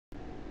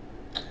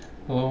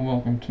Hello and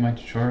welcome to my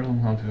tutorial on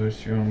how to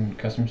host your own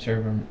custom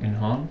server in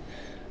HoN.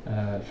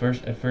 At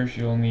first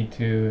you'll need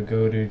to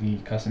go to the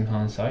custom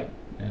HoN site,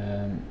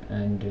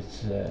 and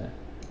it's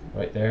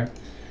right there.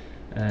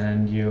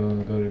 And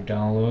you'll go to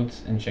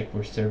downloads and check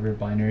for server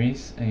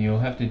binaries, and you'll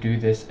have to do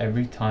this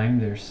every time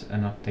there's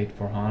an update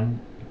for HoN,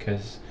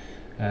 because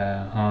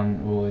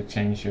HoN will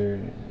change your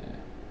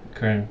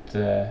current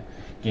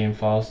game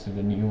files to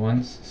the new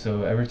ones.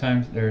 So every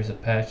time there's a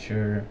patch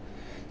or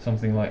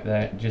something like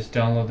that, just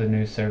download the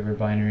new server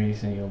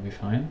binaries and you'll be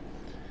fine.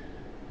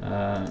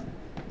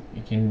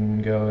 You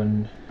can go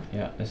and,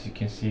 yeah, as you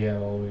can see, I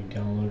already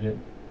downloaded it.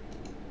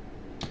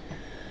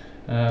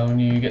 When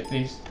you get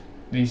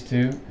these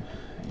two,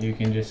 you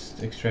can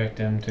just extract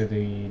them to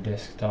the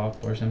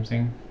desktop or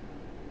something.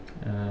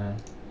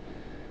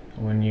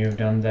 When you've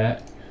done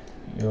that,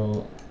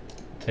 you'll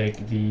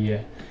take these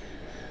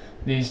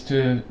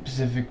to a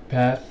specific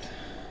path.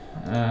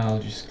 I'll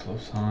just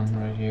close HoN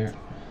right here.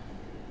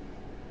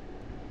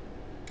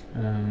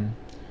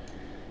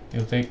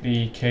 You'll take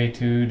the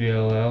K2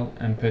 DLL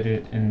and put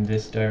it in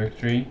this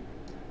directory.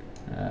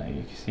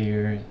 You can see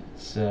here,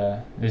 it's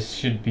this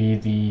should be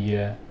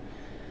the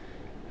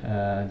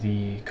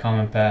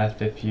common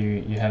path if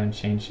you haven't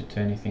changed it to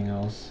anything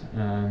else.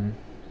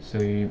 So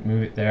you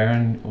move it there,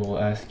 and it will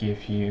ask you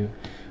if you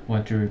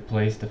want to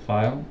replace the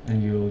file,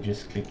 and you'll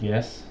just click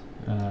yes.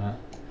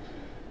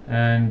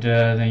 And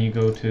then you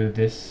go to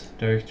this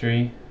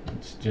directory.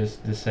 It's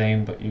just the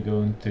same, but you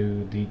go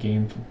into the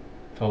game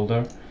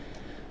folder,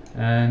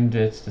 and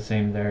it's the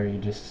same there. You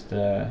just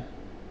it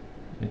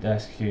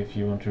asks you if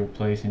you want to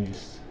replace, and you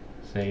just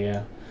say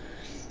yeah.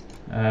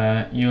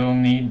 You'll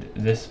need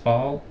this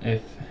file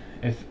if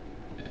it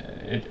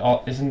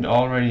isn't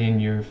already in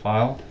your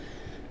file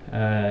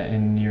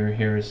in your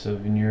Heroes of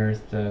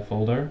Newerth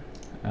folder.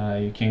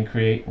 You can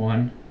create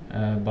one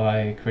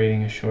by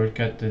creating a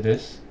shortcut to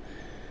this,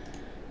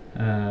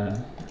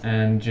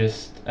 and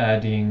just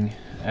adding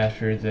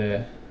after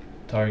the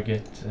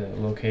target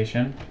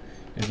location.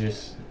 You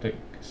just click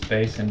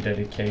space and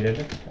dedicate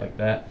it like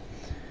that,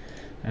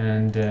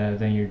 and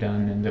then you're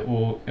done, and it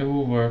will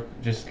work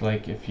just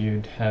like if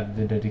you'd have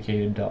the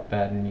dedicated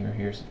 .bat in your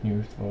Here's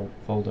New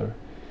folder.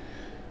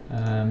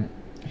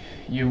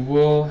 You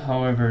will,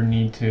 however,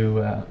 need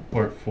to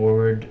port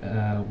forward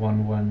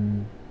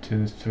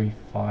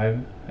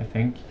 11235, I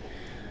think,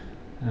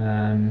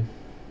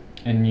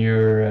 in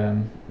your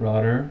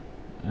router.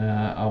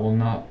 I will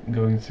not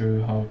going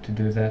through how to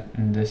do that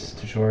in this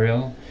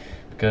tutorial,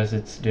 because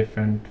it's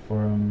different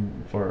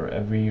for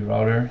every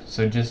router.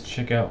 So just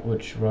check out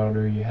which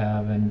router you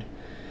have, and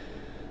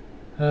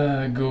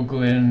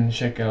Google it and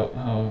check out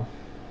how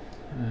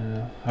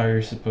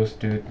you're supposed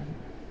to do it.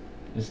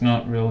 It's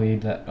not really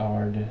that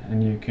hard,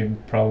 and you can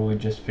probably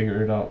just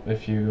figure it out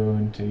if you go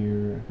into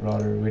your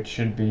router, which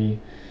should be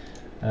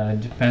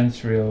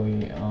depends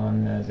really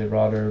on the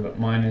router, but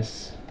mine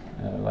is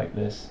like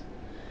this.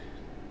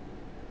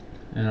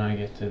 And I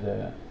get to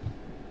the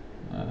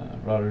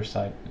router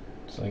site.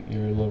 It's like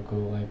your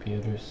local IP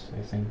address,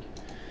 I think.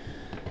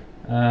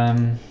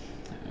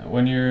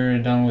 When you're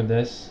done with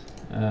this,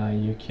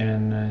 you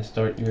can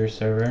start your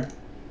server.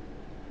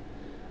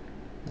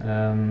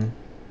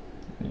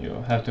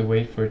 You'll have to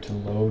wait for it to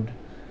load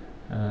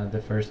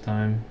the first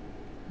time.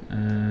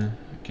 You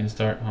can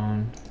start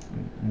HoN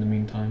in the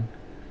meantime.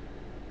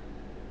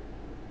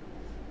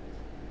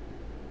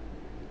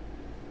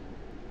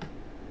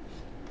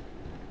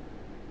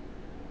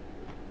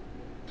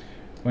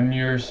 When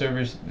your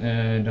server's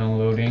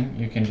downloading,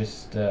 you can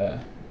just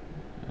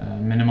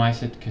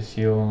minimize it, because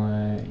you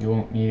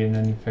won't need it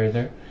any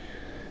further.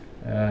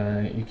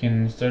 You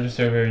can start a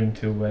server in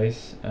two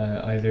ways.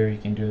 Either you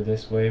can do it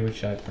this way,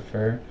 which I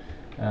prefer,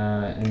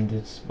 and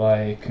it's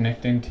by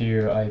connecting to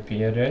your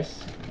IP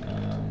address.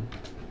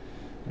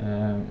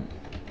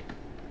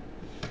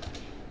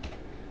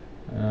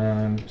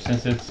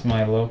 Since it's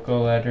my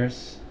local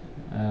address,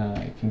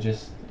 I can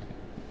just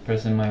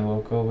press in my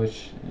local,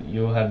 which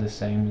you'll have the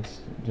same.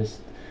 It's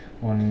just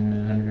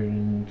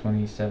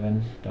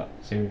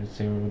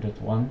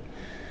 127.0.0.1,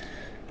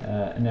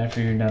 and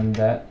after you're done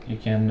that, you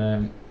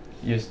can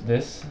use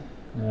this,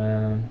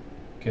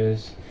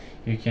 because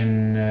you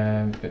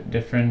can put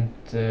different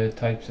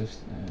types of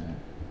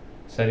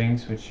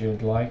settings which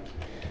you'd like,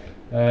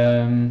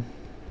 and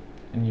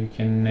you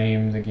can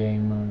name the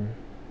game or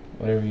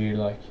whatever you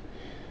like.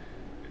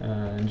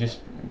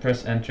 Just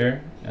press enter.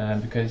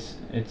 Because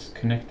it's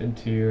connected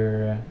to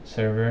your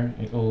server,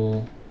 it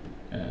will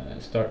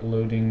start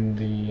loading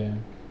the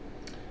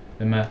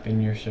map in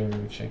your server,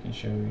 which I can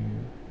show you.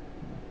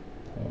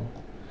 Oh,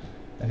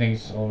 I think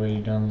it's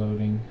already done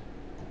loading.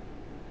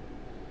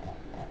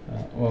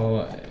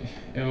 Well,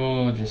 it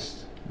will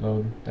just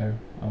load there.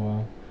 Oh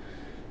well.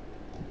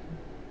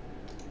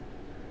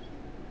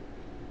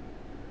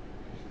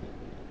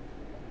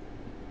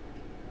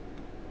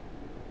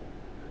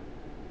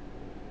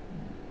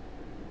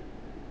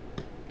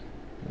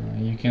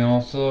 You can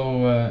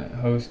also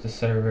host a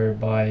server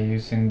by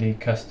using the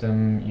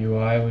custom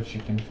UI, which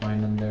you can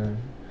find on their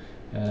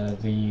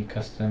the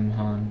custom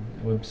HoN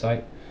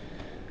website.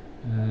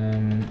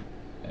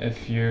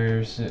 If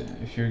you're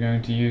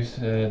going to use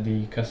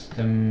the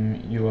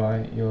custom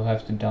UI, you'll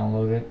have to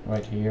download it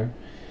right here,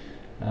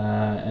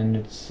 and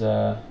it's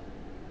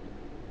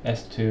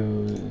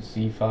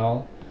S2Z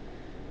file.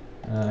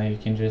 You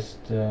can just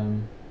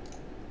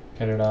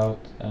cut it out,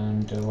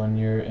 and when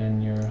you're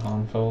in your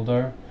HoN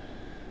folder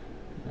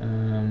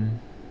in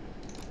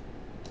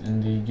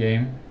the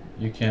game,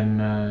 you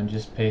can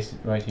just paste it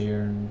right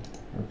here and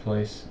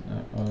replace.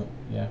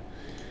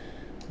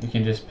 You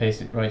can just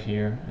paste it right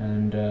here,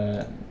 and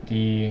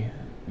the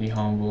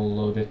HoN will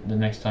load it the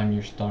next time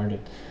you start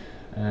it,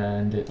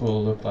 and it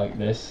will look like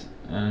this.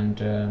 And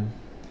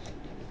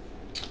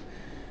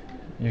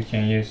you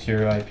can use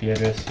your IP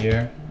address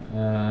here,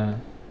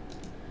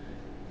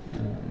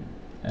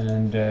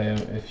 and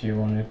if you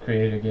want to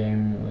create a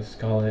game, let's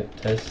call it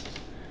test,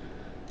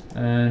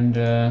 and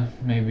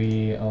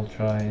maybe I'll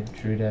try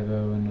True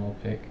Devo, and I'll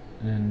pick,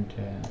 and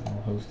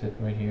I'll host it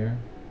right here.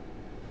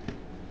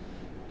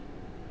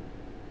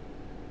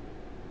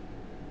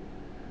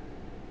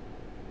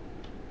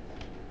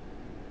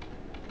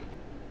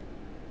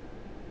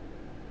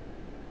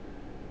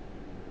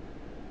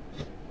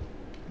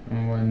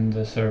 And when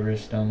the server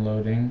is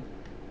downloading,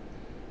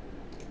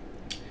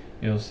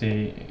 you'll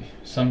see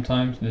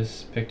sometimes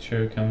this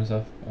picture comes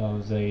up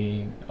of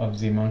the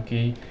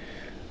monkey.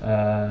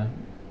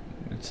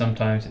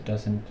 Sometimes it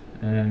doesn't,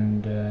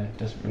 and it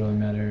doesn't really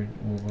matter, it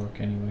will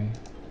work anyway.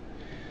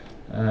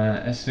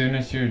 As soon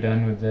as you're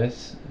done with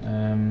this,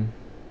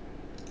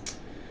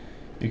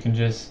 you can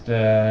just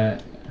either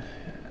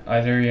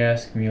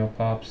ask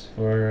Mealpops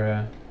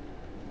for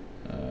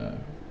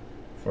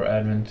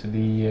admin to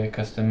the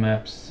custom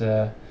maps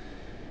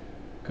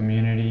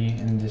community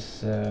in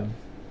this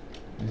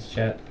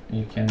chat.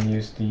 You can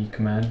use the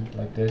command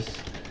like this,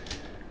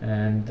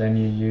 and then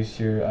you use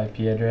your IP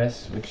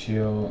address, which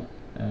you'll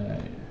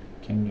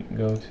can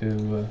go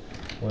to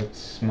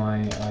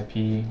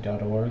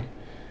whatsmyip.org,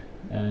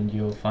 and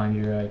you'll find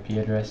your IP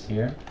address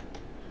here,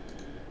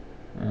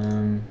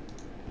 and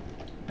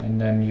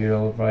then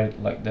you'll write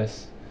it like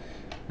this,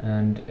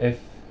 and if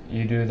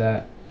you do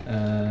that,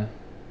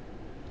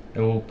 it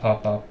will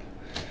pop up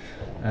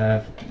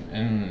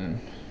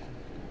in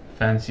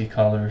fancy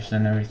colors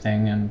and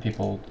everything, and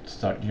people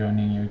start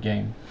joining your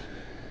game.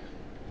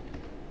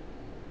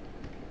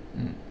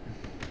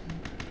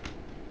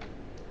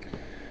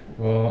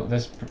 Well,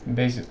 that's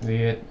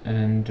basically it,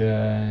 and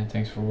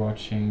thanks for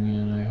watching,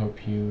 and I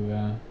hope you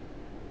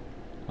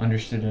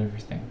understood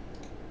everything.